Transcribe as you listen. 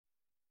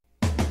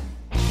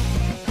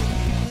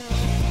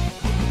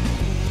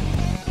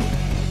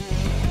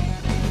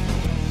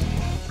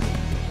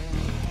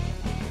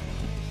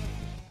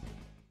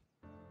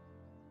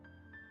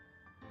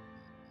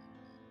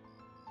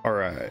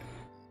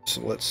So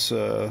let's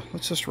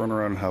just run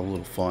around and have a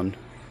little fun.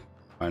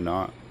 Why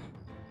not?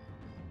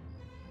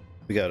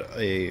 We got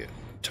a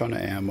ton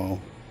of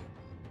ammo.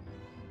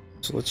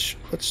 So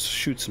let's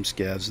shoot some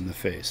scavs in the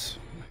face.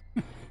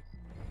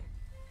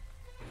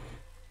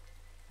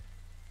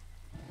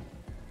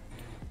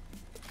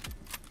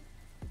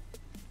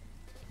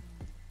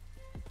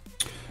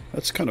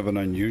 That's kind of an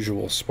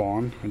unusual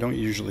spawn. I don't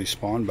usually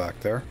spawn back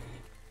there.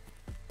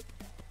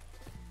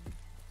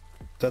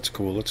 That's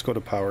cool. Let's go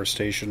to power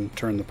station,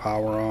 turn the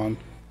power on.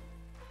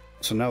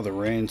 So now the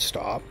rain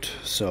stopped,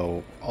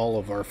 so all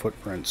of our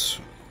footprints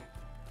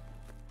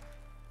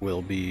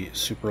will be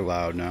super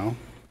loud now.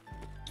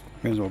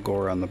 May as well go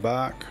around the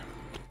back.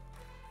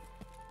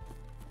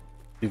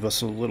 Leave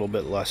us a little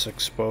bit less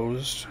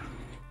exposed.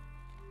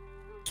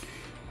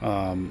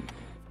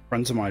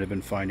 Friends of mine have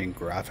been finding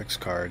graphics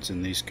cards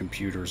in these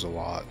computers a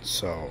lot,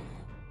 so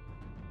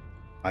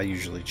I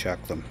usually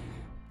check them.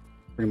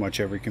 Pretty much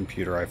every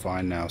computer I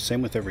find now.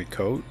 Same with every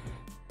coat,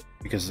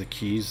 because the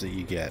keys that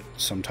you get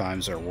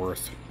sometimes are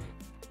worth,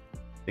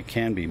 it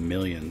can be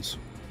millions.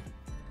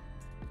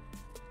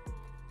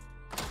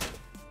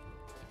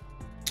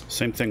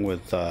 Same thing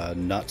with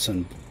nuts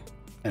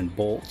and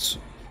bolts.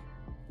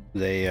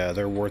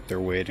 They're worth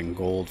their weight in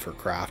gold for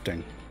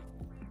crafting.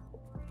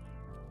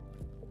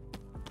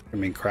 I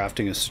mean,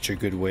 crafting is such a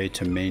good way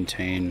to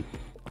maintain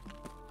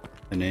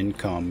an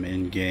income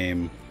in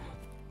game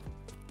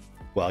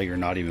while you're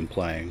not even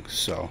playing.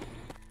 So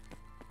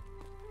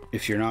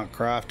if you're not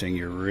crafting,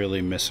 you're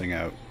really missing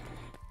out.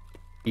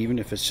 Even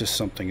if it's just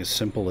something as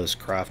simple as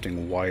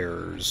crafting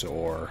wires,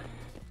 or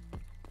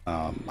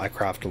I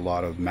craft a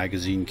lot of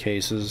magazine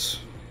cases,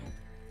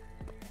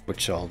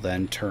 which I'll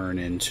then turn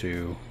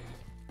into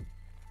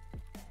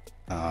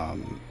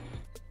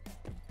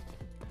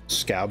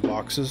scab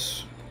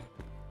boxes.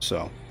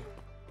 So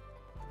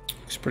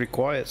it's pretty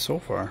quiet so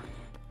far.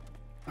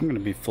 I'm gonna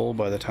be full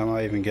by the time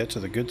I even get to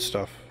the good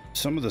stuff.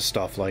 Some of the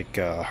stuff like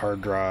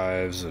hard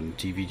drives and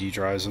DVD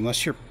drives,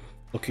 unless you're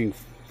looking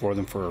for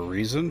them for a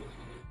reason.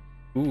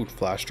 Ooh,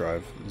 flash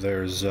drive.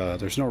 There's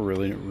no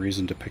really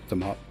reason to pick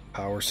them up.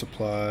 Power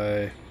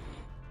supply.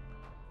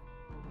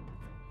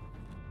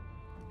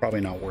 Probably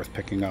not worth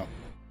picking up.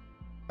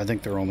 I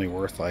think they're only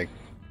worth like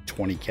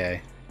 20k.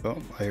 Oh,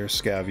 I hear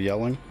Scav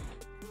yelling.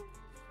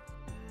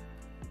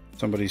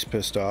 Somebody's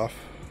pissed off.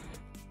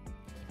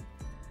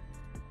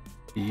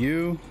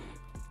 You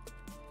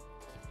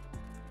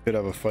could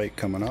have a fight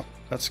coming up.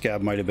 That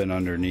scab might have been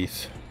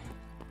underneath.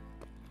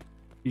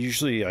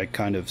 Usually I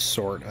kind of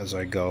sort as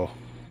I go.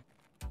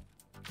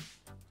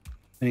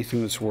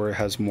 Anything that's where it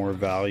has more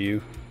value,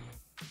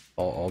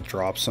 I'll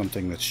drop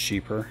something that's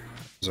cheaper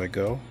as I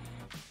go.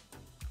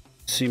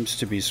 Seems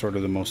to be sort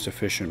of the most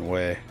efficient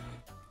way.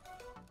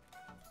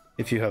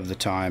 If you have the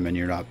time and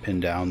you're not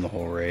pinned down the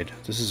whole raid.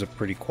 This is a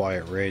pretty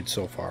quiet raid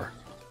so far.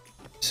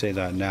 I say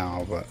that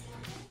now, but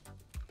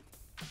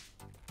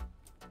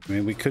I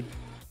mean, we could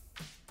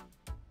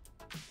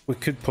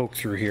poke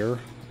through here.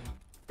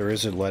 There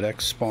is a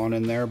LEDX spawn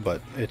in there,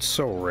 but it's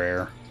so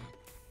rare.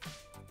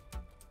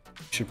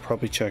 Should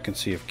probably check and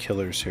see if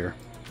killer's here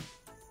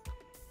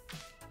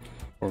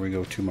before we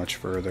go too much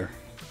further.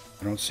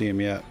 I don't see him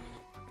yet.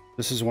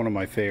 This is one of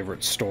my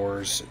favorite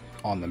stores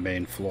on the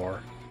main floor.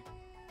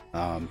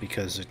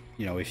 Because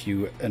you know, if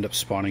you end up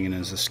spawning in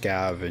as a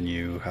scav and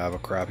you have a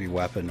crappy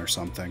weapon or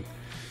something,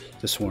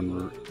 this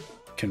one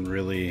can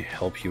really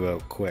help you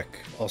out quick.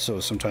 Also,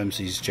 sometimes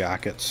these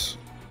jackets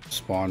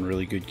spawn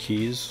really good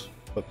keys,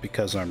 but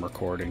because I'm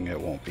recording, it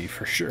won't be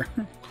for sure.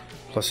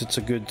 Plus, it's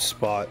a good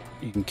spot.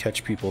 You can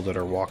catch people that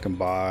are walking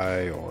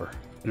by, or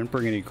I didn't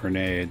bring any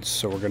grenades,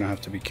 so we're gonna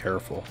have to be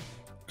careful.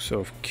 So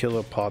if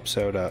Killa pops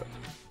out at,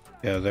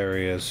 yeah, there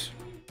he is.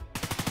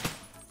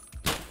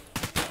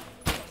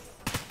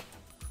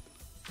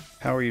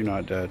 How are you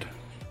not dead?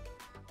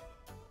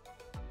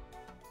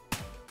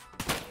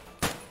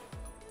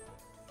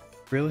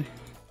 Really?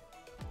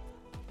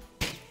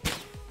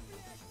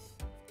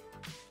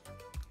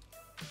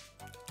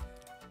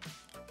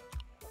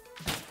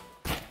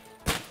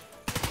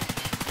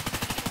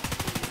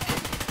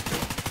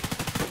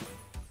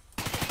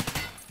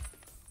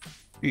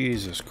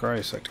 Jesus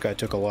Christ, that guy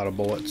took a lot of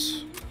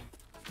bullets.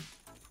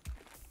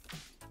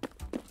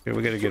 Okay,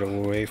 we gotta get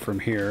away from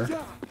here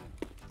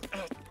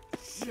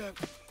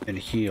and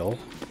heal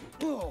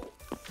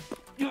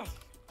in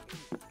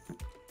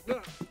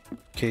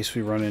case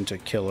we run into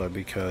Killa,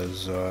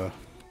 because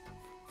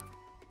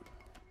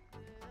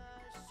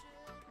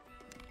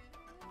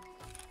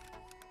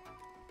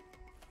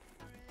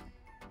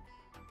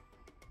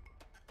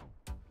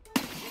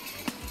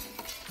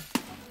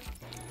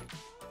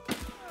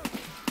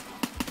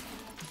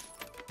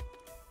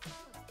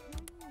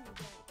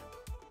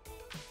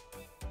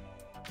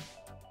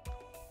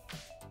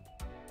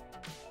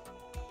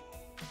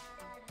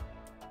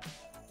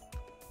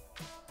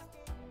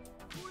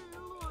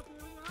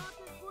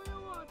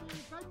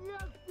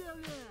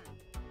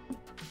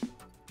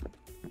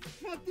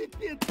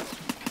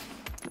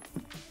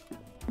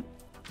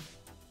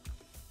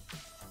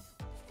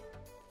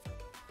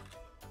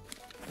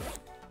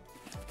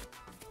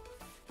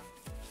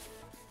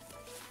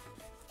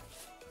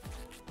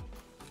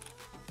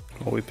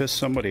Well, we pissed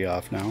somebody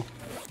off now.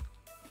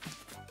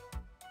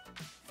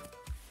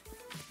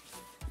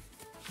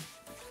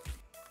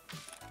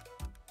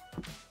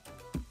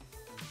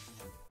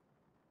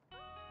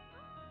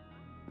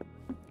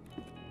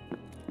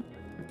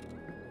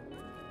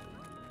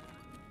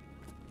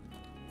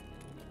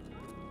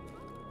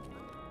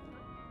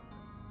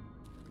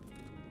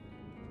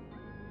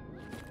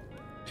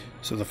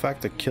 So the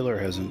fact that Killer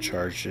hasn't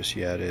charged just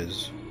yet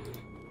is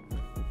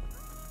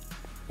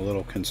a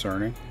little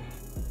concerning.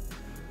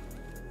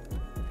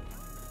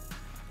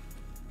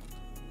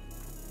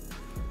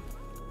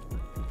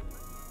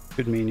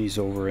 Could mean he's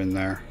over in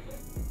there.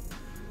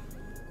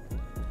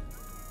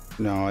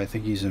 No, I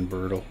think he's in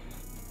Brutal.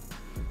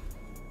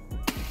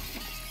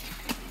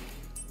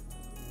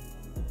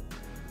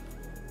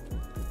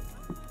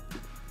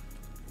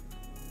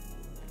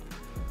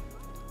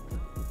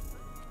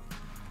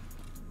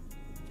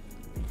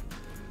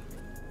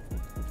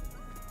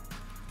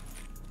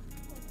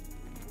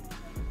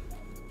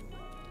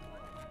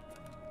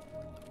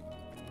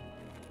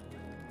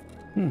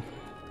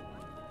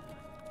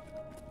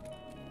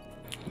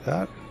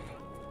 That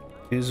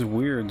is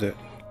weird that...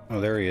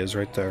 Oh, there he is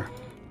right there.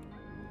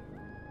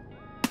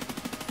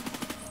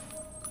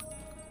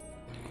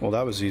 Well,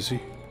 that was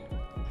easy.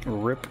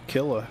 Rip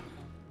Killa.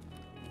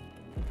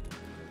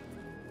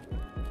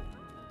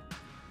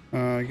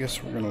 I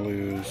guess we're gonna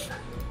lose.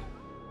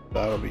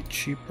 That'll be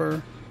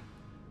cheaper.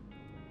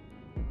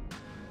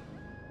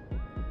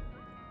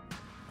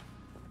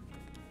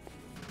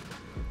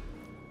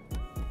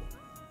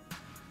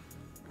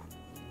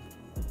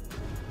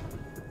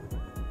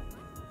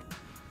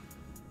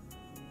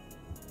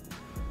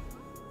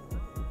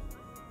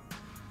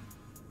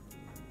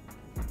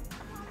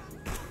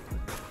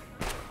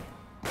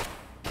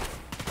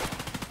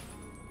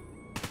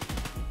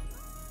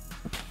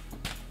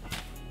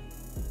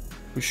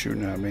 Who's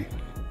shooting at me?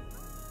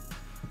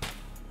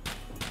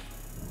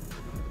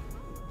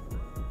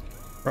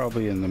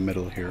 Probably in the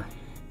middle here,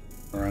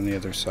 or on the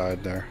other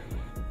side there.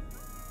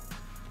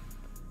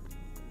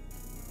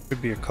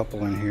 Could be a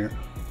couple in here.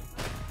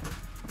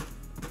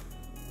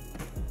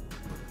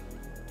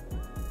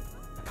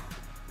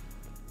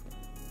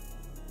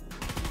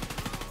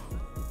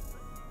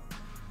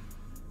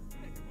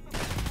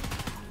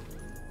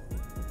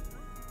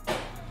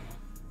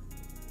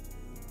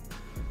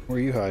 Where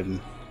are you hiding?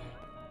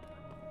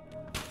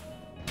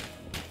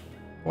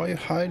 Why are you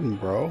hiding,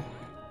 bro?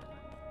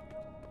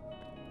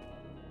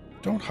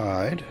 Don't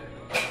hide.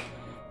 Here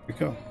we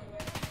go.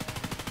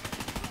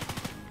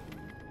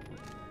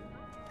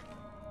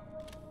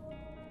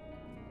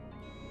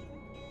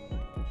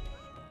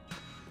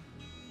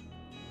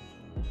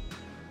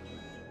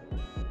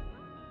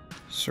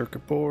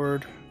 Circuit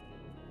board.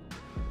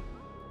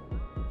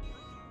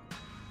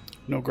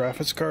 No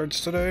graphics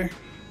cards today.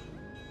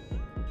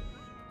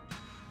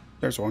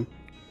 There's one.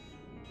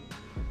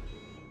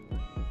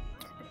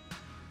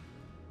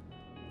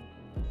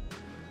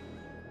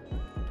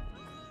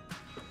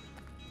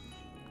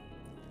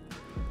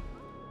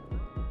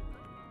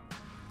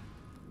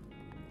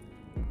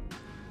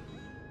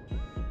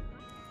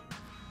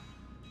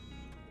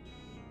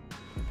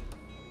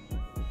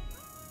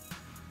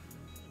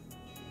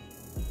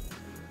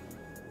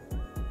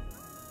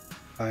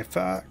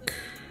 IFAC.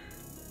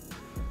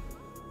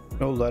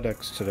 No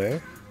LEDX today.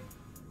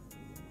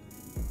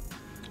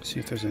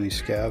 See if there's any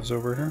scavs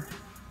over here.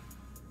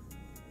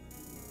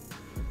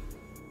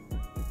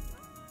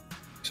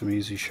 Some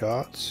easy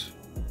shots.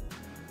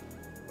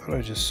 Thought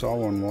I just saw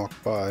one walk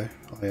by.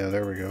 Oh yeah,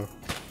 there we go.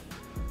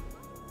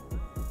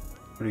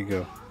 Where'd he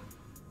go?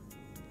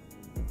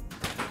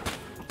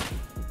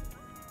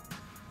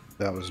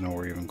 That was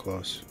nowhere even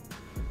close.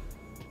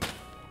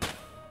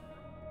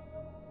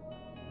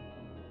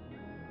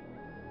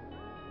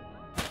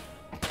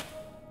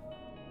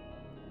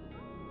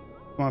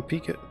 Come on,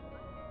 peek it.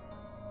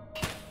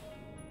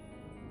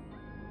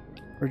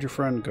 Where'd your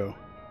friend go?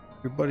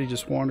 Your buddy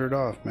just wandered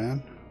off,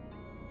 man.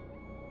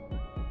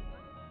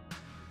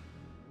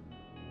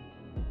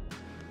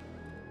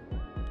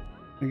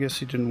 I guess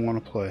he didn't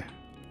want to play.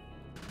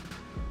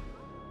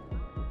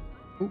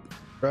 Oop,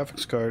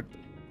 graphics card.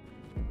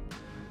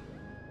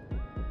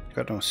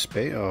 Got no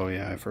space. Oh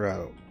yeah, I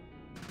forgot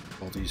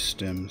all these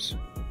stims.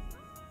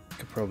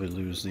 Could probably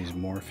lose these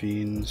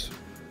morphines.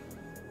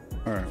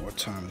 Alright, what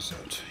time is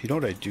it? You know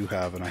what I do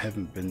have, and I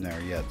haven't been there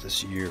yet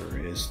this year,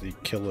 is the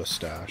Killa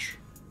stash.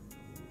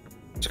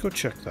 Let's go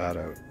check that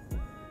out.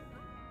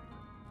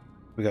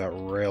 We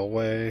got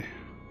Railway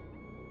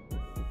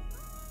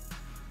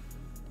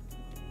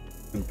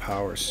and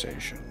Power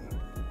Station.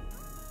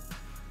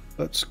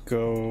 Let's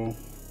go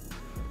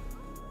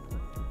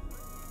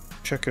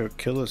check out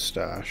Killa's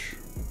stash.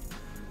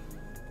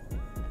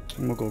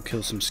 And we'll go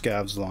kill some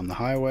scavs along the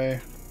highway.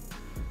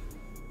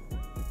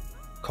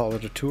 Call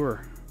it a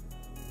tour.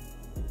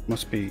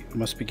 Must be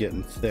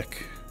getting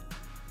thick.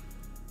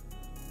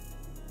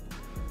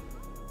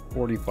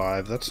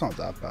 45, that's not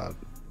that bad.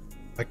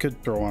 I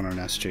could throw on an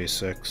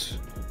SJ6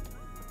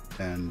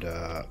 and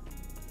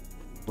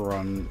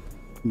run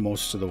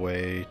most of the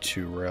way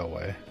to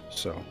railway,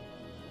 so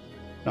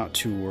not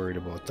too worried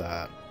about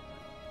that.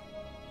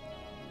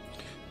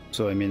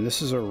 So I mean,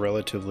 this is a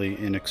relatively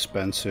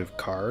inexpensive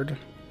card,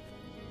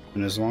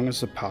 and as long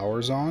as the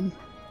power's on,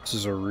 this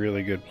is a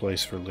really good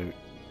place for loot.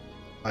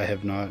 I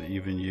have not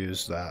even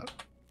used that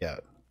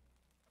yet,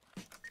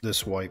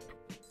 this wipe.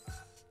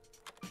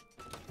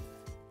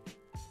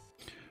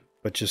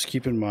 But just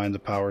keep in mind the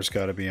power's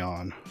got to be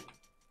on.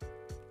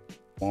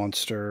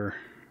 Monster.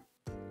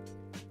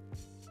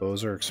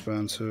 Those are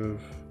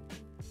expensive.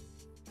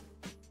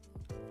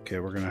 Okay,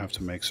 we're gonna have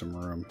to make some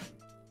room.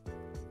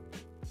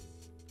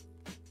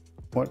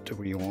 What do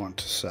we want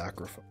to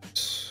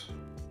sacrifice?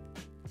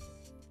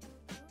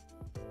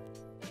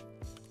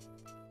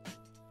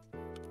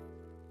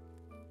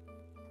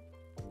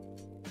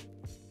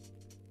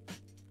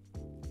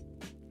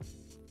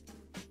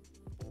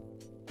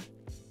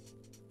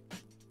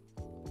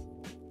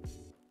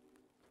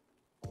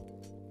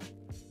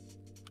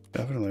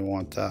 Definitely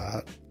want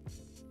that.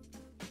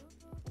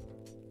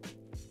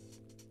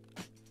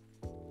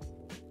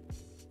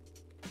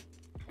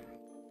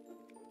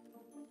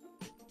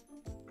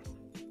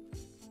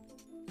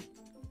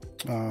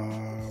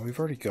 We've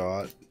already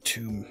got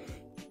 2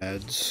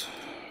 meds.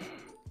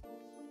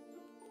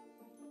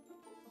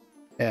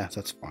 Yeah,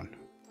 that's fine.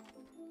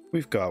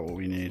 We've got what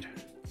we need.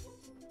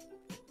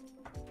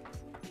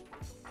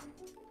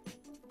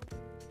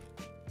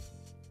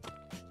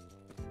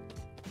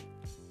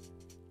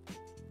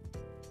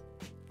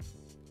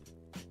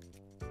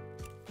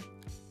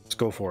 Let's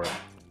go for it.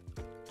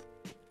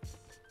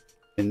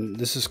 And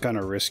this is kind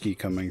of risky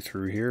coming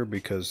through here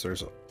because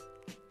there's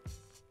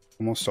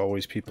almost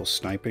always people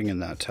sniping in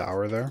that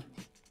tower there.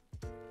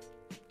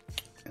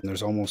 And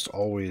there's almost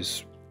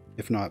always,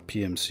 if not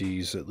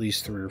PMCs, at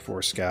least 3 or 4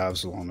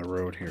 scavs along the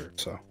road here.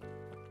 So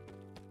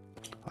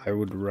I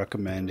would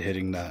recommend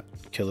hitting that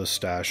kill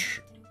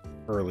stash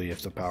early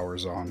if the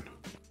power's on.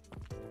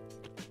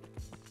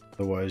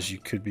 Otherwise you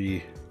could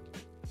be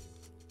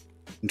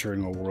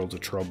entering a world of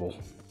trouble.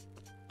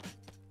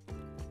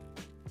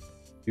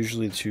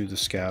 Usually the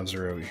scavs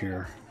are out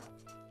here.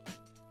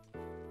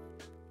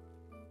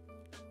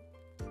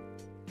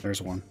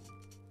 There's one.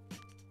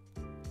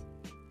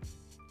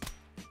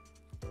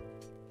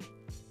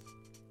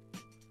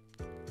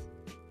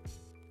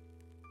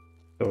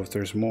 So if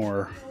there's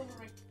more,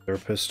 they're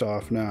pissed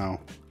off now.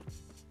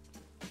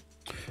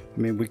 I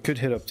mean, we could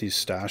hit up these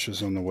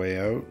stashes on the way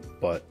out,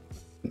 but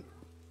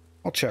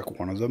I'll check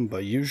one of them,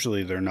 but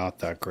usually they're not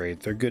that great.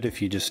 They're good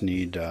if you just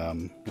need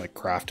like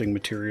crafting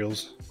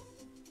materials,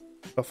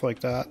 stuff like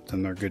that,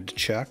 then they're good to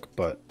check,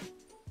 but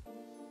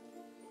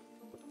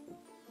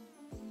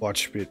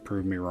watch it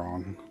prove me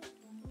wrong.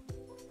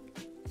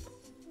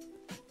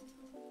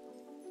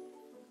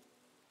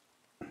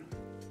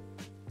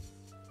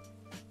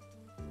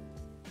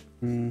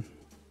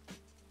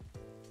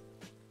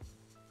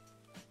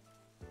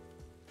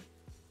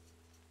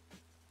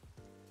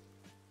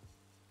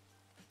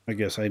 I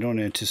guess I don't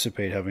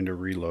anticipate having to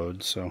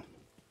reload, so.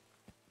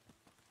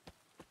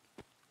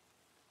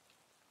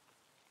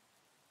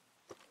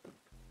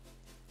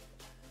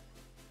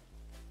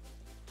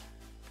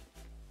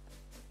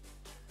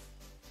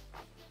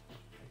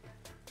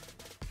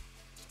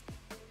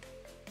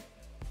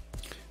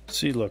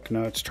 See, look,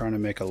 now it's trying to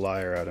make a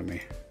liar out of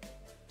me.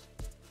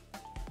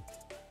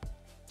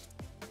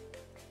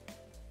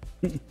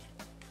 I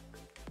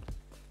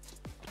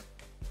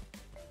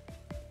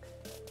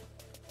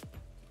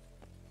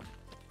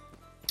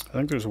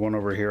think there's one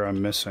over here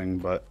I'm missing,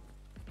 but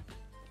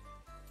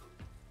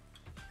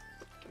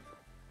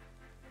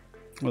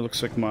it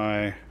looks like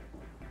my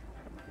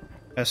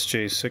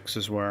SJ6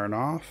 is wearing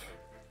off.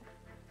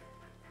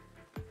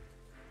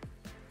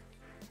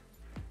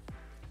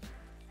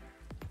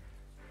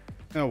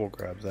 Yeah, we'll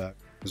grab that,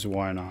 because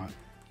why not?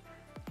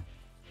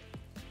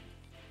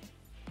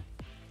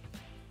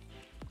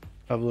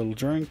 Have a little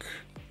drink.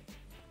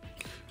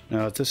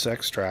 Now at this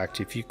extract,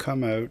 if you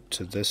come out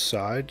to this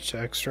side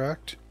to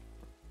extract,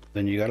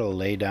 then you gotta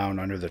lay down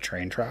under the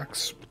train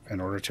tracks in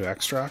order to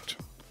extract.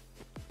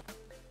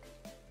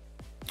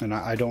 And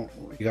I don't,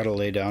 you gotta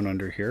lay down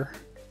under here.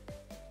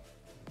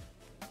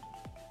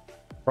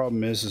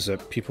 Problem is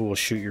that people will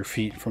shoot your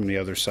feet from the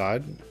other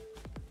side,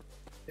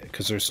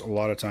 because there's a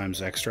lot of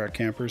times extract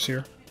campers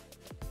here.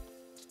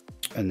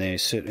 And they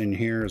sit in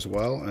here as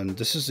well, and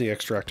this is the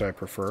extract I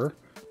prefer,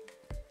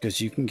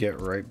 because you can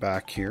get right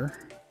back here.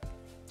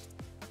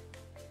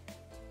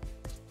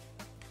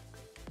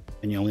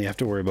 And you only have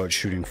to worry about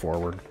shooting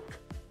forward.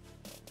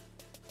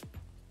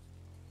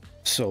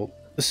 So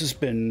this has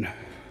been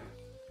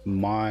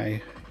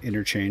my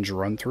Interchange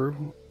run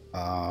through.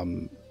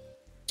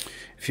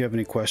 If you have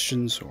any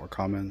questions or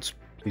comments,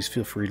 please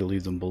feel free to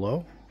leave them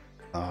below.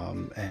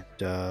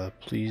 And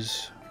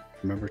please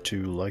remember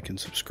to like and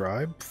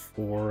subscribe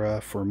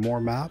for more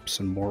maps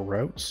and more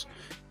routes.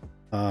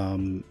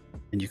 And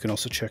you can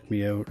also check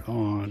me out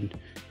on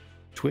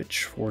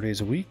Twitch 4 days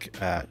a week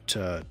at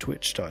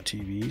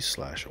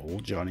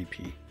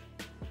twitch.tv/OldJonnyP.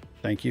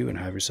 Thank you and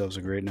have yourselves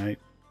a great night.